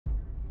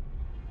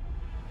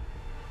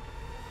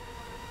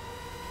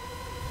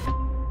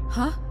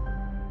Huh?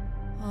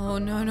 Oh,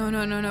 no, no,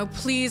 no, no, no.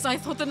 Please, I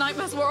thought the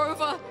nightmares were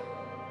over.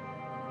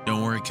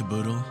 Don't worry,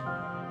 Caboodle.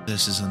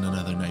 This isn't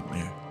another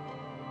nightmare.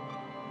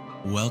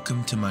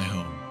 Welcome to my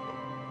home.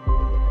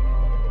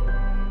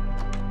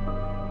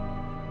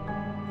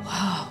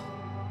 Wow.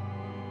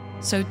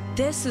 So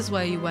this is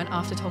where you went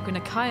after talking to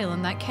Kyle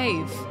in that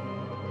cave.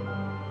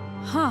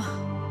 Huh.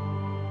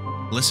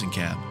 Listen,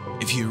 Cab.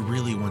 If you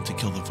really want to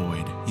kill the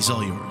Void, he's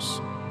all yours.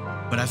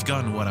 But I've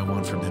gotten what I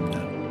want from him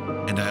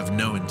now, and I have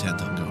no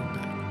intent on going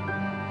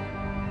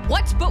back.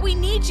 What? But we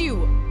need you!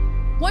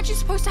 Weren't you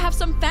supposed to have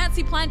some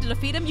fancy plan to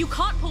defeat him? You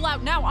can't pull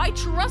out now. I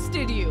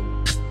trusted you.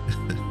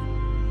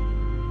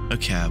 A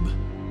Cab.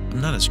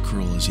 I'm not as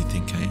cruel as you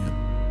think I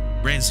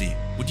am. Branzy,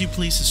 would you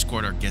please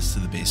escort our guests to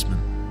the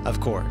basement? Of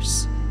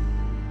course.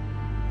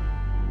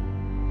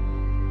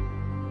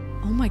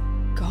 Oh my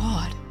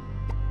god.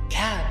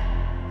 Cab.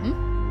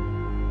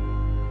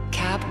 Hmm?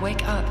 Cab,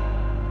 wake up.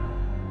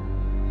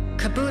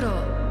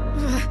 Caboodle.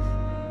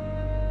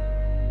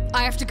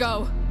 I have to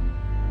go.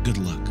 Good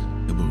luck,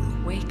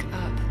 Caboodle. Wake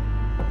up.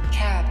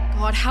 Cab.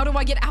 God, how do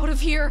I get out of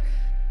here?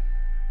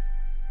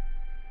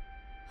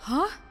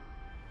 Huh?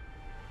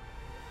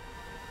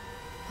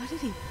 What did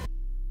he...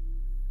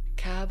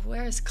 Cab,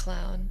 where is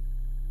Clown?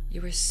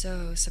 You were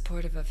so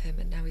supportive of him,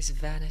 and now he's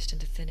vanished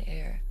into thin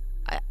air.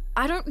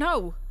 I don't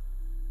know.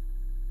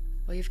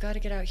 Well, you've got to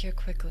get out here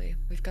quickly.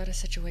 We've got a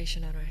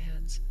situation on our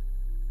hands.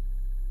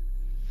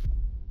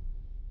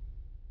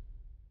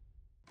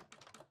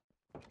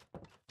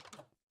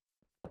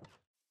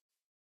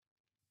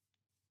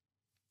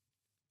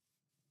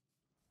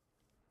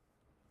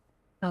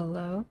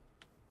 Hello?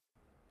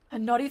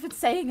 I'm not even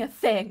saying a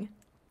thing.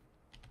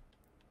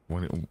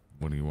 What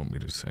do you want me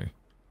to say?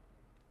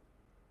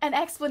 An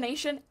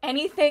explanation?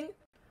 Anything?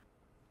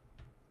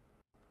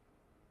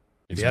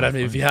 He's If my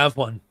you friend. have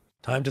one,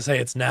 time to say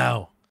it's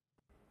now.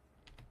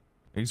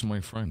 He's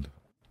my friend.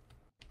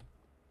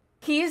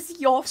 He's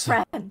your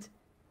friend.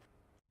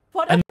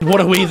 What And about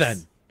what are we us?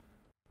 then?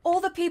 All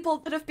the people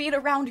that have been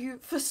around you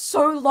for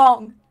so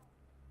long.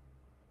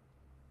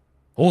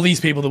 All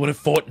these people that would have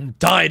fought and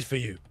died for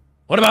you.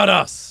 What about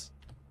us?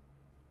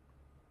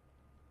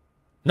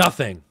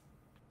 Nothing.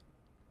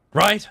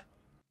 Right?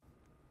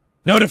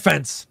 No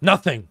defense.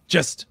 Nothing.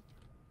 Just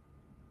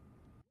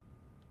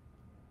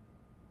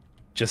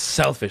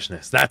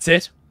selfishness. That's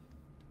it?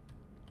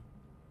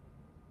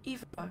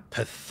 Evo,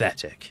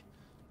 Pathetic.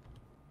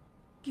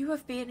 you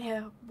have been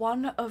here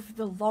one of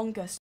the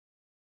longest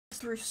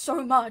through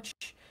so much.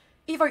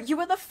 Evo, you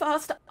were the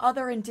first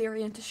other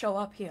Endirian to show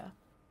up here.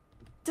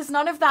 Does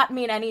none of that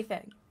mean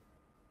anything?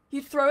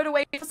 You'd throw it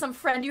away for some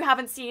friend you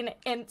haven't seen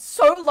in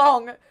so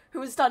long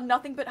who has done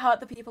nothing but hurt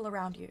the people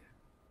around you.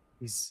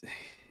 He's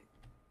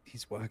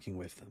working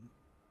with them.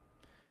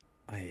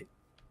 I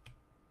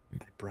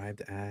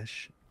bribed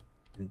Ash,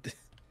 and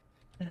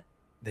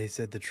they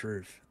said the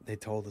truth. They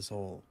told us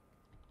all.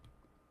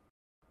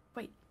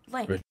 Wait,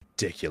 Link.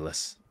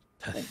 Ridiculous.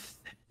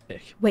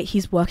 Pathetic. Wait,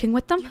 he's working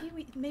with them?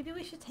 Maybe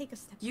we should take a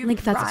step. You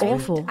Link, that's bribed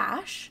awful.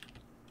 Ash?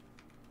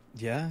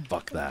 Yeah.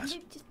 Fuck that.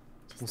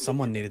 Well,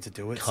 someone needed to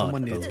do it. Can't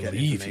Someone needed to get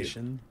believe you.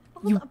 information.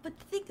 Hold on, but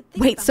think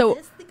Wait, about so-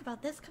 this. Think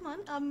about this. Come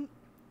on.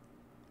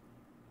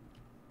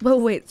 Well,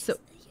 wait, so...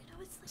 You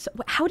know, it's like, So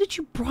how did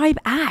you bribe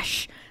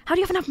Ash? How do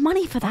you have enough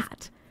money for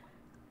that?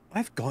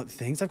 I've got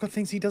things. I've got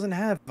things he doesn't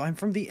have. I'm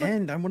from the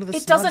end. I'm one of the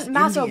It smartest doesn't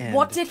matter. in the end.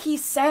 What did he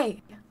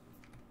say?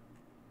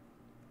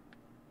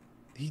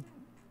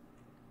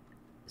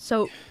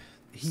 So...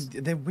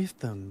 They're with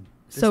them.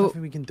 There's So,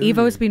 nothing we can do.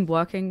 Evo's been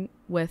working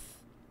with...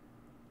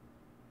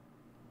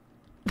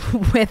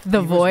 with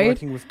the Evo's Void?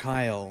 working with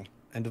Kyle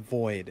and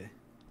Void.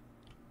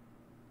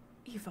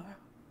 Evo,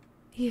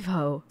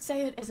 Evo.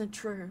 say it isn't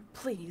true.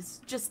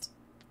 Please, just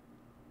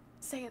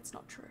say it's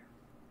not true.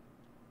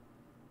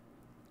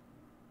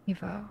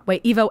 Evo.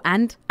 Wait, Evo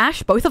and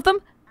Ash? Both of them?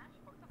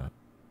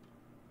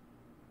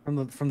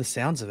 From the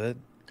sounds of it.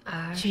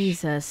 Ash.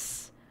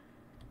 Jesus.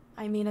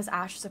 I mean, is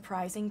Ash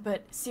surprising?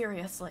 But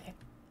seriously.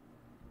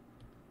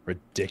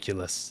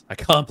 Ridiculous. I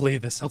can't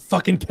believe this. I'll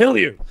fucking kill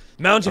you.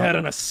 Mount your head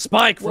on a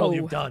spike for all Whoa.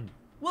 you've done.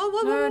 Whoa,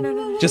 whoa, No, whoa, no, whoa,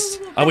 no, whoa, no. Just,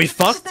 whoa, whoa, are we whoa,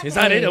 fucked? Is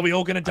that it? Hey. Are we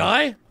all gonna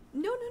die?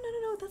 No.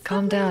 That's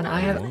Calm not down, gonna I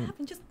have-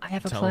 happen. Just, I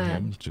have a Tell plan.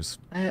 him, just...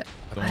 I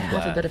don't have a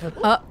laugh. bit of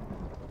a...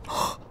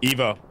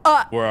 Evo,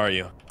 where are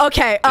you?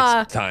 Okay,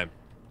 It's time.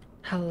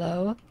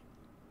 Hello?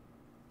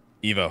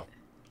 Evo,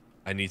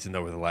 I need to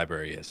know where the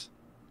library is.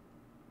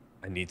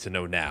 I need to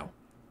know now.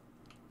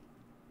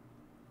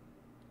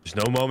 There's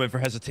no moment for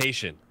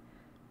hesitation.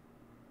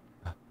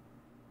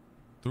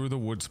 Through the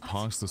woods,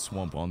 past the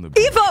swamp, on the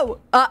beach. Evo!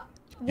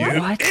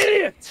 You What?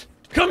 idiot!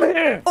 Come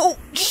here! Oh,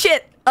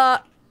 shit!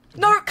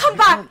 No, come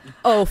back!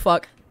 Oh,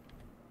 fuck.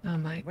 Oh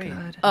my Wait.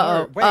 god.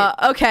 Uh-oh.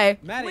 Wait. Okay.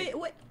 Maddie.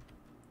 wait.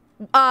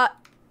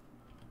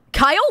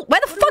 Kyle? Where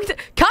the fuck did...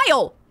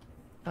 Kyle!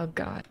 Oh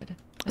god.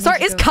 I Sorry,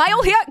 need is to go Kyle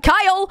find- here?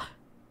 Kyle!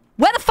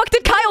 Where the fuck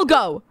did Kyle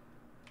go?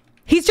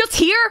 He's just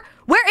here?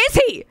 Where is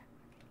he?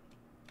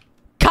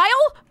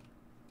 Kyle?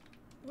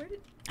 Where did...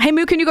 Hey,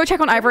 Moo, can you go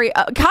check on Ivory?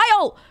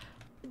 Kyle!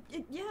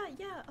 Yeah.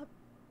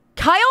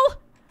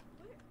 Kyle?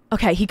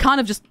 Okay, he kind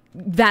of just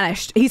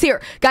vanished. He's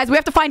here. Guys, we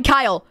have to find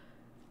Kyle.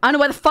 I don't know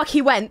where the fuck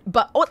he went,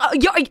 but... Oh,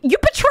 you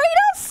betrayed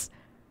us?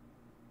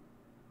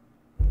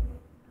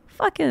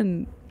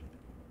 Fucking...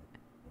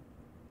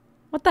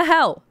 What the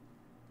hell?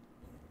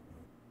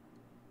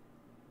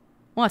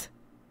 What?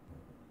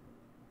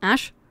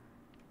 Ash?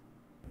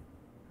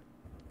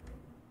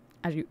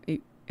 Ash,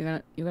 you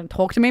gonna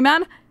talk to me,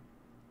 man?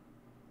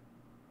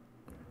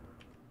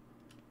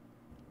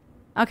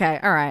 Okay,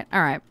 alright,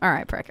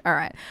 prick,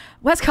 alright.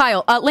 Where's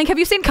Kyle? Link, have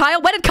you seen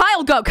Kyle? Where did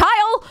Kyle go?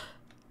 Kyle?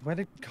 Where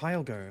did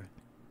Kyle go?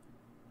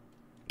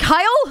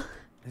 Kyle?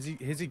 Has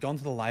he gone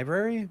to the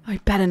library? I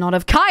better not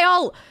have.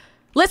 Kyle!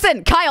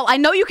 Listen, Kyle, I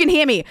know you can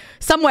hear me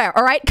somewhere,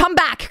 alright? Come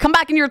back. Come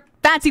back in your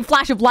fancy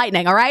flash of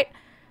lightning, alright?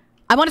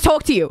 I want to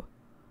talk to you.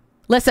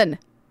 Listen.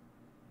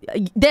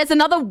 There's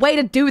another way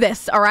to do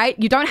this, alright?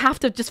 You don't have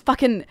to just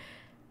fucking...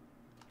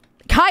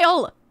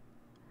 Kyle!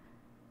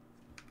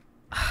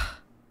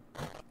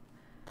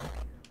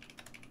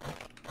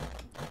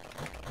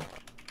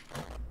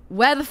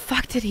 Where the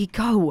fuck did he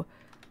go?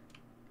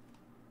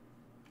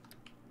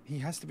 He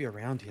has to be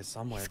around here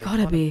somewhere. He's They gotta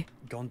can't have be.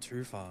 Gone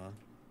too far.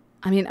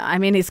 I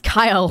mean, he's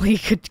Kyle. He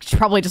could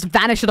probably just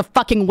vanish at a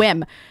fucking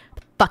whim.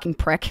 Fucking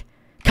prick.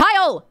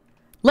 Kyle!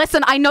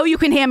 Listen, I know you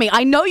can hear me.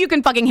 I know you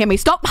can fucking hear me.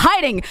 Stop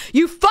hiding,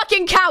 you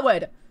fucking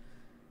coward!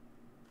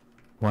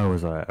 Why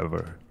was I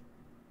ever?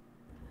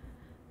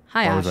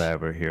 Hi, Why Ash. was I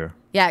ever here?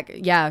 Yeah,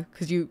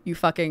 because you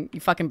fucking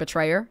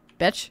betrayer,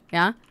 bitch.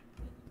 Yeah?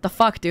 The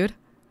fuck, dude?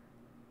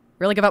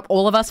 Really give up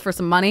all of us for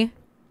some money?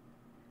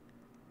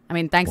 I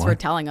mean, thanks for What?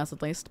 telling us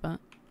at least, but...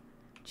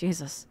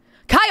 Jesus.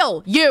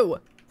 Kyle, you!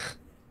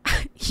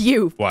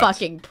 You What?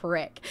 fucking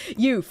prick.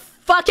 You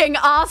fucking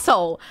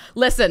asshole.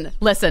 Listen.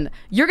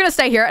 You're gonna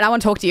stay here and I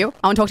want to talk to you.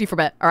 I want to talk to you for a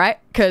bit, alright?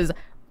 Because...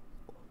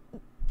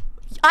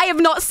 I have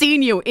not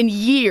seen you in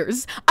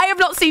years. I have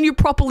not seen you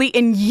properly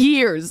in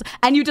years.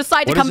 And you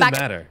decide to come back... What does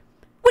it matter?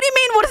 What do you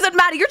mean, what does it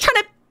matter? You're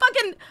trying to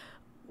fucking...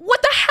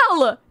 What the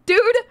hell?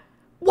 Dude?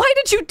 Why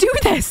did you do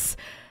this?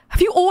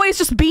 Have you always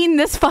just been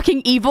this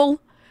fucking evil?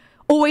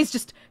 Always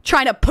just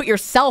trying to put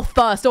yourself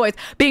first. Always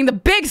being the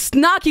big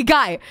snarky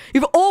guy.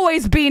 You've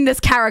always been this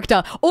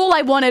character. All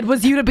I wanted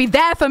was you to be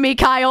there for me,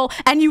 Kyle.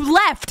 And you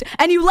left.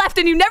 And you left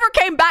and you never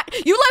came back.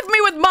 You left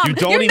me with Mom. You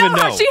don't know even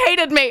how know. she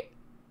hated me.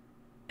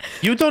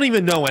 You don't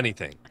even know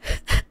anything.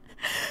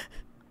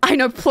 I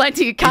know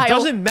plenty, Kyle. It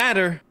doesn't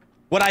matter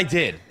what I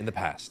did in the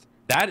past.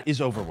 That is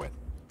over with.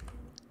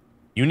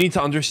 You need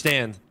to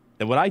understand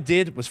that what I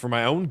did was for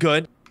my own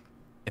good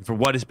and for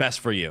what is best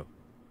for you.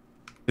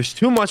 There's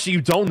too much that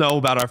you don't know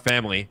about our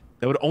family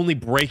that would only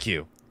break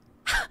you.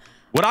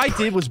 What I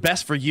did was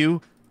best for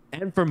you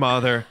and for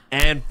Mother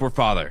and for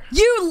Father.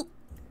 You...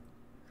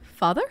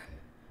 Father?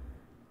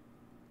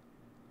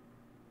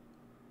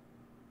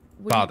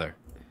 Father.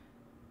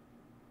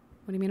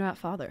 What do you mean about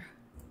father?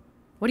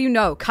 What do you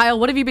know? Kyle,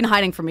 what have you been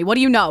hiding from me? What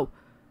do you know?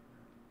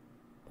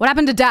 What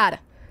happened to Dad?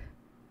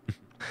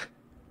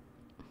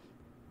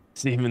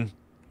 It's even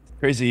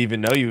crazy to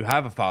even know you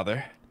have a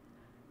father.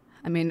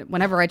 I mean,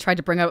 whenever I tried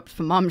to bring up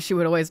for Mom, she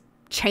would always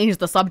change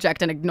the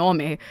subject and ignore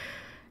me.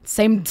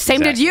 Same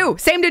did you.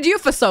 Same did you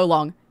for so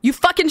long. You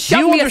fucking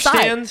shoved me aside. Do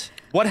you understand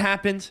what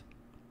happened?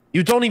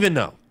 You don't even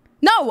know.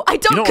 No, I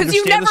don't, because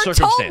you understand never the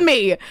told circumstance.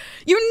 me.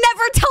 You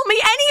never tell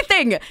me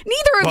anything.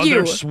 Neither of you.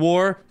 Mother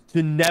swore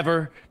to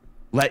never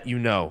let you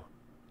know.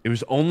 It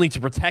was only to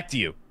protect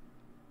you.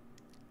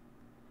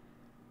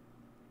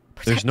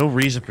 There's no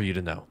reason for you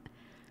to know.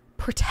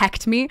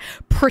 Protect me?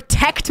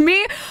 Protect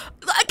me?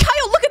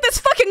 Kyle, look at this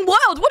fucking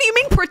world. What do you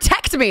mean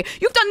protect me?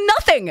 You've done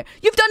nothing.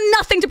 You've done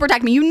nothing to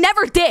protect me. You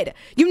never did.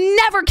 You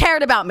never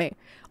cared about me.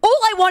 All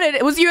I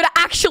wanted was you to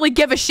actually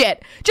give a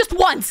shit. Just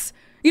once.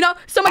 You know,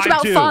 so much I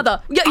about do.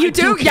 father. Yeah, you I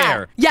do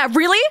care. Yeah,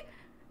 really?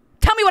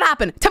 Tell me what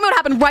happened. Tell me what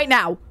happened right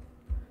now.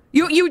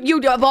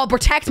 Well,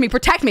 protect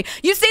me.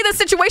 You see the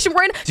situation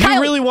we're in? Do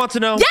you really want to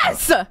know?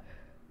 Yes!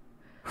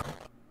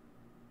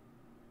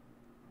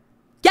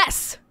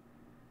 Yes!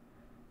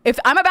 If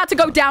I'm about to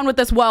go down with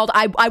this world,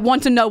 I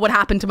want to know what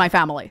happened to my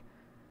family.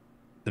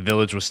 The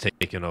village was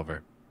taken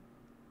over.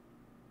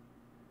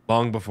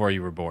 Long before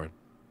you were born.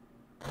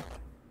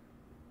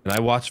 And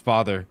I watched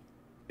Father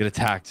get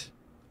attacked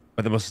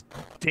by the most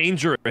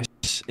dangerous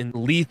and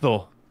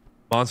lethal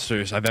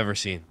monsters I've ever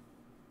seen.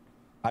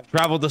 I've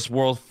traveled this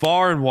world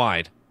far and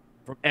wide,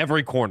 from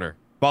every corner,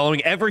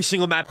 following every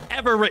single map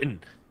ever written.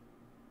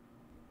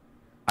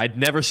 I'd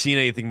never seen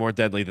anything more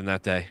deadly than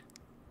that day.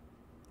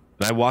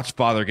 And I watched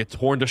Father get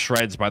torn to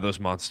shreds by those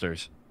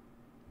monsters.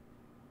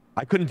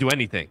 I couldn't do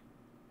anything.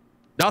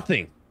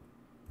 Nothing.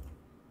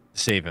 To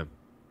save him.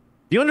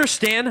 Do you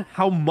understand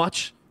how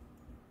much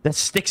that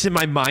sticks in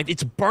my mind?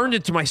 It's burned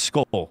into my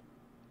skull.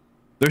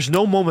 There's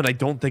no moment I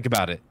don't think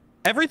about it.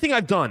 Everything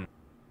I've done,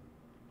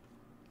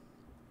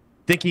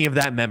 thinking of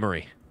that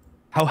memory.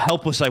 How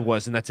helpless I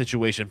was in that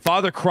situation.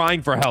 Father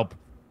crying for help.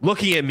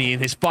 Looking at me in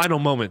his final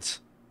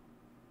moments.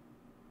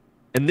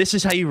 And this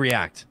is how you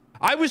react.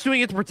 I was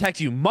doing it to protect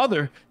you.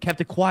 Mother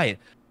kept it quiet.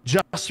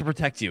 Just to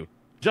protect you.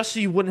 Just so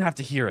you wouldn't have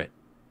to hear it.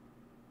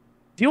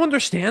 Do you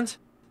understand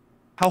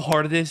how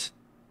hard it is?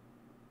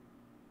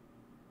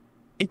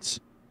 It's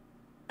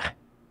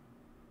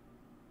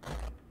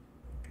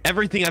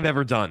everything I've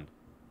ever done.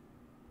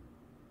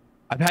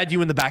 I've had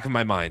you in the back of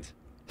my mind.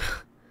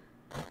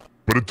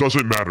 But it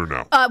doesn't matter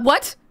now.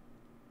 What?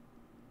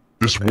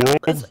 This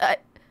world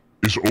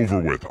is over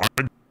with.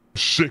 I'm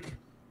sick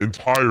and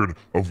tired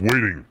of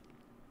waiting.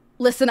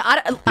 Listen,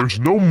 There's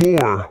no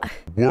more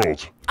world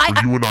for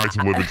you and I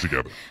to live in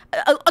together.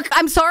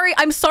 I'm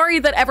sorry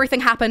that everything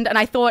happened, and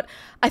I thought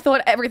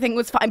everything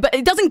was fine, but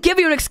it doesn't give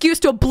you an excuse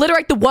to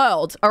obliterate the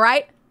world, all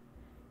right?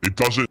 It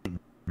doesn't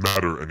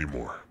matter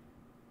anymore.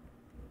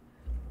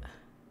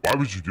 Why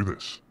would you do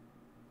this?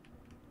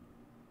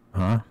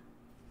 Huh?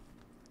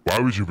 Why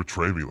would you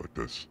betray me like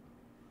this?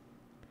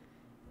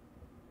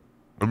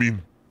 I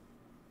mean,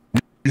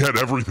 we had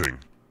everything.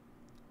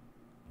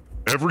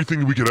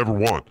 Everything we could ever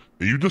want.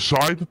 And you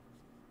decide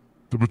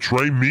to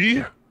betray me?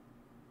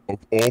 Of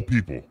all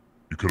people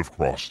you could have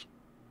crossed.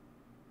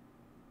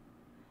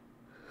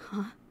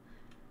 Huh?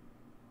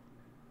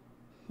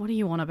 What do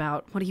you want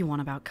about? What do you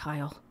want about,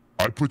 Kyle?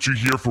 I put you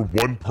here for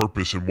one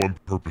purpose and one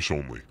purpose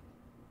only.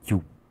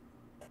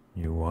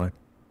 You what?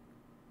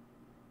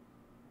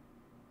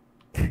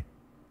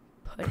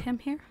 Put him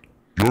here?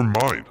 You're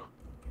mine.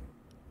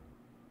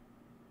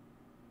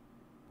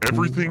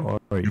 Everything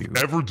you've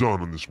ever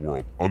done in this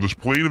world, on this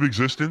plane of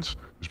existence,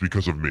 is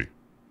because of me.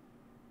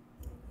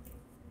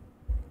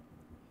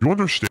 You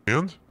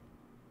understand?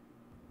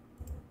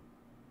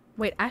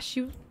 Wait, Ash,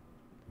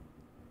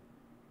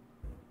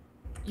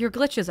 your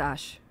glitches,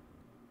 Ash.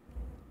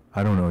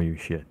 I don't owe you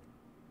shit.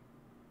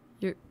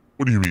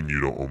 What do you mean you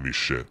don't owe me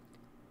shit?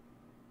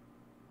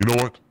 You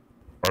know what?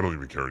 I don't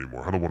even care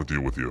anymore. I don't want to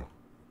deal with you.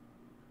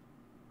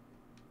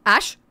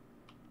 Ash?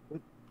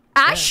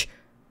 Ash?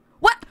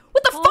 What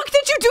the fuck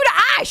did you do to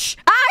Ash?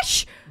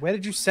 Ash? Where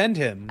did you send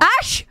him?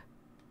 Ash?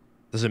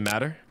 Does it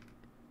matter?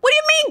 What do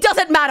you mean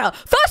doesn't matter?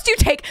 First you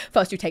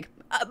take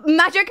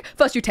Magic,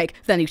 first you take,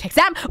 then you take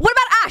Sam. What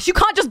about Ash? You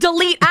can't just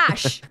delete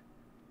Ash.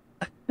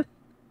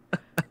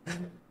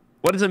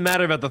 What does it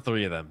matter about the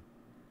three of them?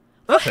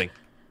 Nothing.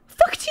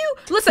 Fuck you.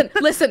 Listen.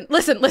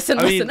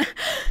 I mean,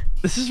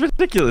 this is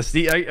ridiculous.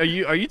 Are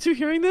you two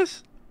hearing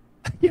this?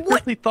 You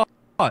really thought.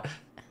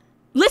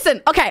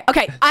 Listen, okay.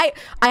 I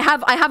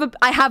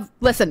have.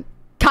 Listen,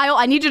 Kyle,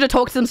 I need you to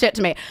talk some shit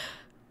to me.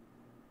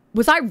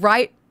 Was I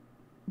right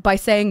by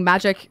saying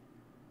Magic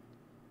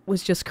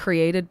was just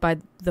created by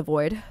the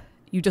void?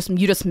 You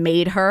just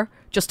made her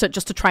just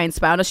to try and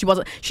spawn us. She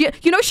wasn't. She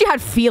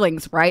had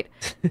feelings, right?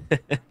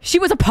 She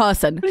was a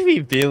person. What do you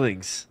mean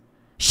feelings?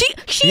 She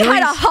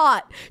had a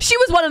heart. She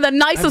was one of the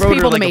nicest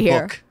people to me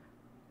here.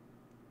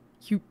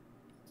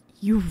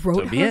 You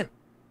wrote her. It.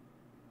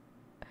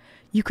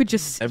 You could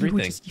just everything.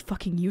 You were just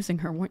fucking using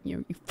her, weren't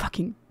you? You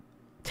fucking.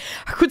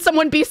 How could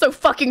someone be so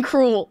fucking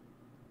cruel?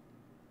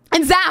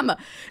 And Zam!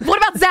 What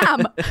about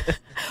Zam?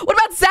 What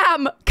about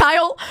Zam,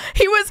 Kyle?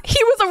 He was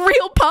a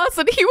real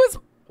person. He was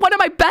one of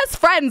my best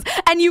friends,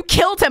 and you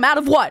killed him out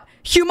of what?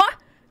 Humor?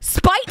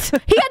 Spite?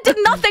 He did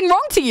nothing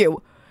wrong to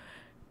you.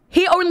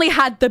 He only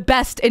had the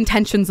best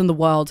intentions in the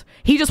world.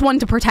 He just wanted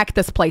to protect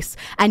this place,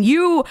 and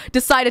you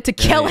decided to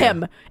kill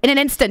him in an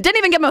instant. Didn't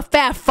even give him a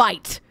fair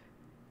fight.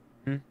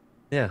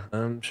 Yeah,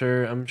 I'm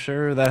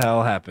sure that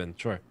all happened.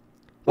 Sure.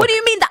 What do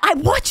you mean that I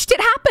watched it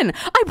happen?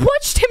 I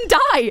watched him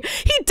die.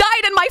 He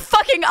died in my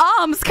fucking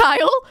arms,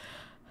 Kyle.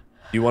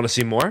 You want to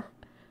see more?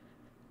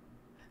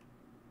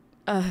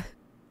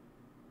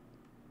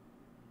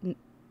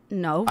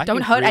 No, I don't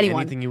can hurt create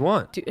anyone. Anything you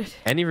want. Dude.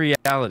 Any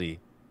reality.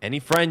 Any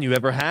friend you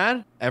ever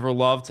had, ever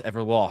loved,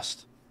 ever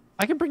lost.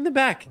 I can bring them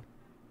back.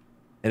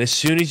 And as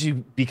soon as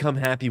you become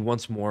happy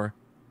once more,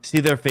 see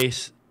their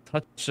face,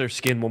 touch their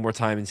skin one more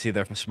time and see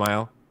their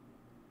smile,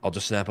 I'll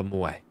just snap them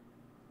away.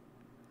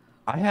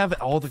 I have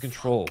all the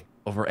control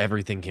over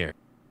everything here.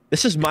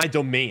 This is my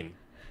domain.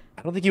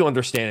 I don't think you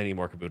understand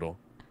anymore, Kaboodle.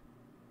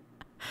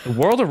 The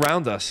world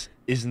around us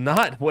is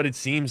not what it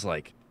seems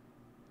like.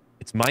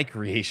 It's my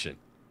creation.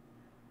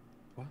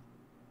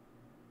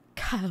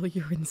 Kyle,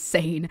 you're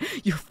insane.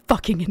 You're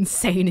fucking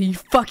insane. Are you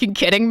fucking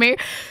kidding me?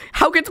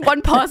 How could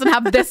one person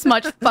have this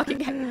much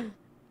fucking...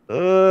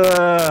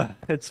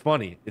 It's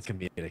funny. It's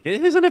comedic.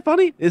 Isn't it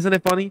funny? Isn't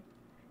it funny?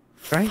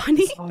 Right?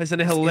 Funny? Oh, isn't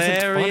it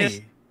hilarious?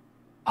 Funny.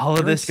 All of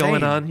You're this going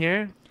insane. on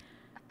here.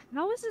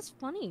 How is this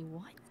funny?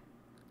 What?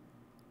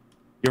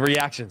 Your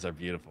reactions are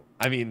beautiful.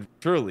 I mean,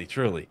 truly,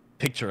 truly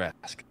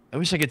picturesque. I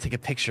wish I could take a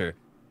picture,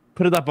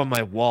 put it up on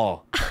my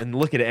wall, and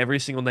look at it every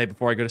single night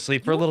before I go to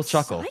sleep for a little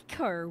chuckle.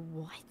 Psycho,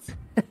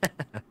 what?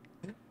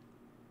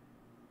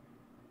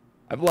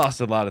 I've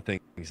lost a lot of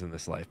things in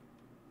this life,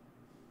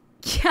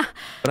 Yeah.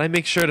 but I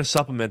make sure to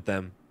supplement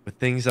them with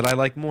things that I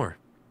like more.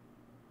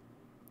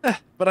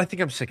 But I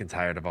think I'm sick and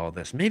tired of all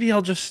this. Maybe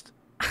I'll just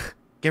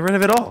get rid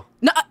of it all.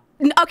 No,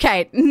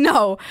 okay,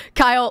 no.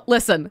 Kyle,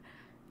 listen.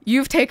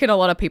 You've taken a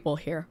lot of people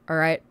here, all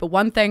right? But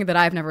one thing that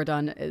I've never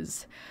done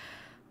is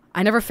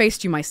I never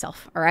faced you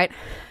myself, all right?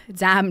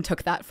 Zam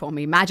took that for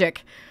me.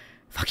 Magic.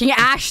 Fucking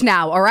Ash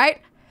now, all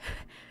right?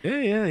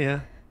 Yeah.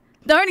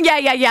 Don't,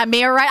 yeah,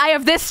 me, all right? I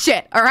have this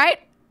shit, all right?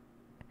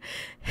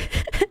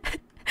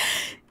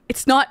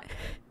 It's not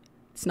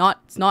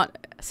a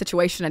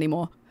situation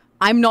anymore.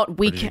 I'm not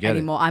weak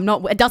anymore.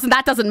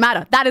 That doesn't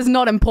matter. That is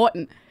not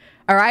important,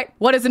 all right?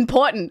 What is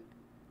important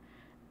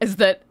is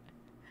that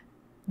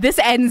this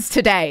ends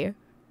today.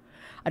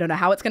 I don't know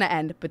how it's gonna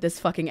end, but this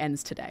fucking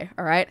ends today,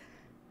 all right?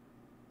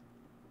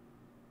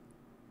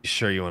 You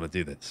sure you want to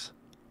do this?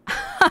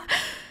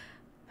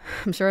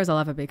 I'm sure as I'll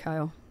ever be,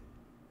 Kyle.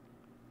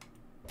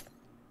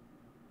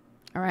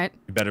 All right?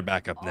 You better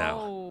back up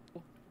now.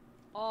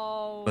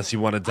 Oh. Unless you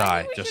want to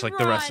die, just like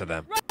the rest of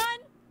them. Run!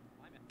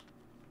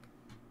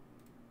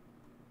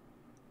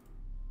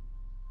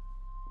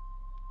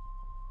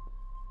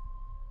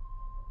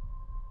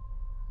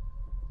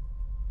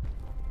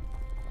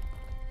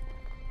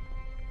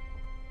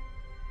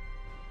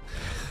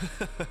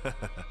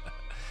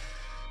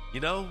 You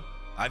know,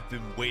 I've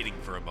been waiting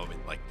for a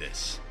moment like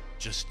this.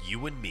 Just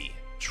you and me,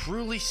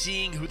 truly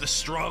seeing who the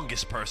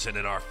strongest person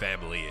in our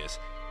family is,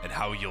 and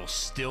how you'll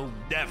still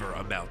never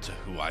amount to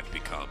who I've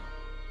become.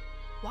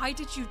 Why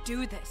did you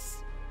do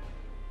this?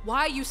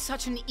 Why are you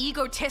such an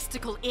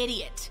egotistical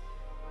idiot?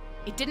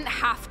 It didn't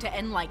have to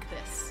end like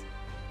this.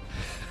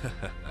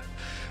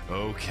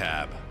 Oh,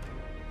 Cab.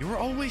 You were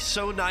always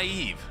so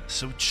naive,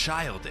 so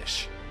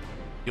childish.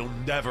 You'll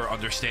never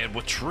understand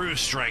what true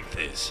strength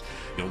is.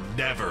 You'll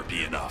never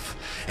be enough.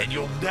 And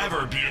you'll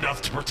never be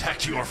enough to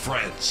protect your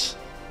friends.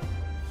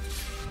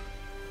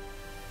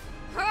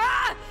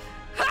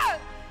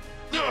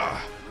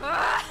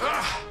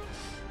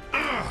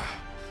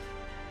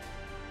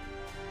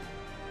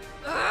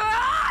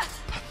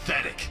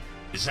 Pathetic.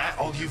 Is that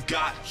all you've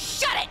got?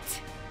 Shut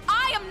it!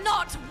 I am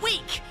not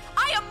weak!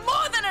 I am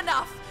more than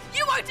enough!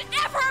 You won't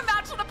ever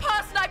amount to the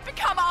person I've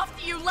become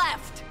after you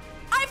left!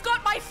 I've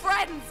got my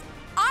friends!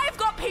 I've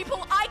got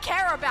people I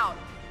care about!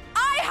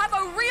 I have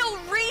a real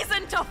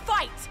reason to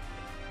fight!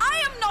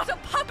 I am not a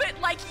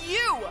puppet like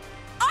you!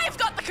 I've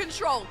got the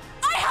control!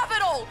 I have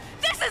it all!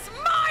 This is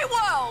my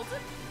world!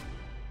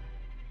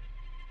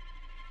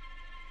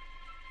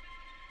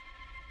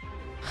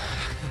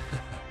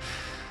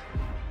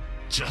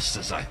 Just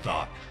as I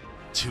thought.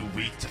 Too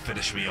weak to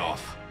finish me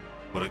off.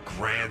 What a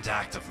grand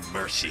act of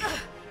mercy.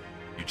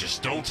 You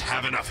just don't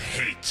have enough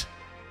hate.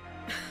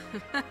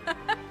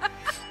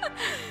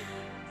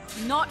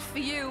 Not for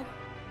you.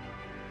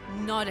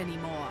 Not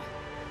anymore.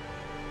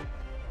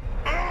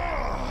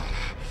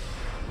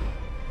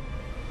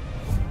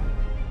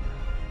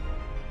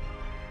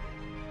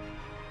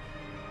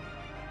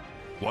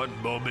 One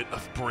moment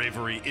of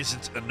bravery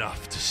isn't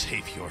enough to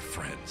save your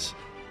friends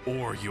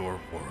or your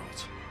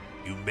world.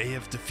 You may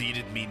have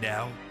defeated me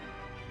now,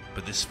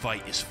 but this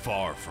fight is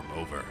far from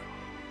over.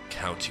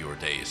 Count your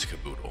days,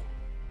 Kaboodle.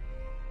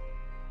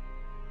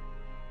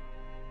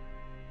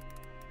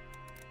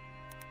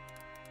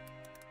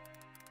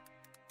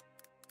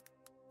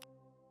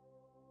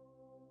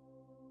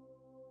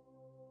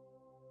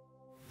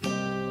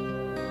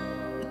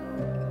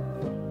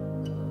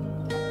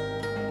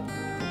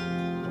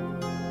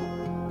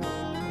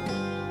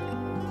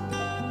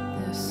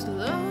 This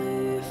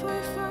life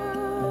I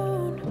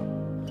found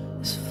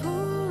is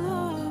full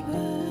of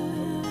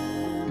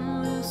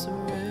endless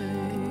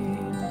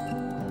rain.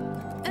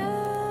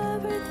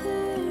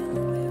 Everything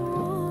we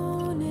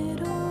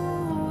wanted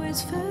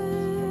always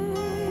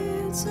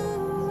fades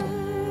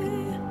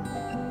away.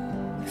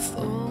 If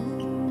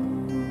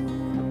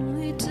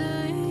only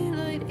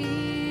daylight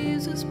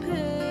eases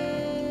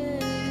pain.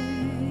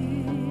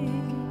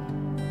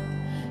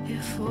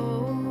 If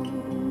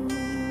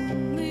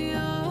only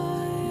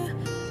I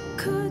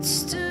could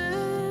stay.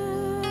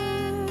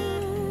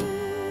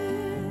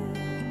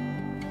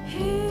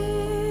 Here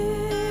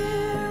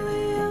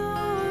we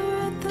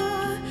are at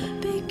the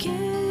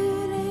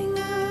beginning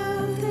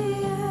of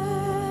the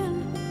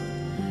end,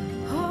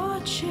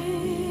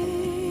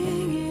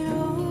 watching it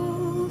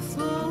all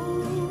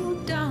flow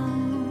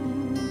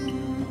down.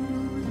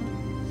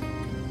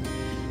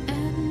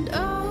 And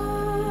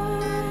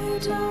I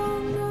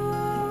don't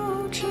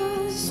know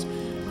just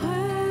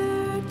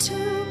where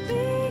to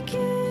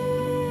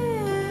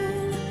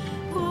begin.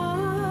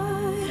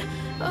 What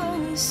are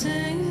we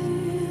saying?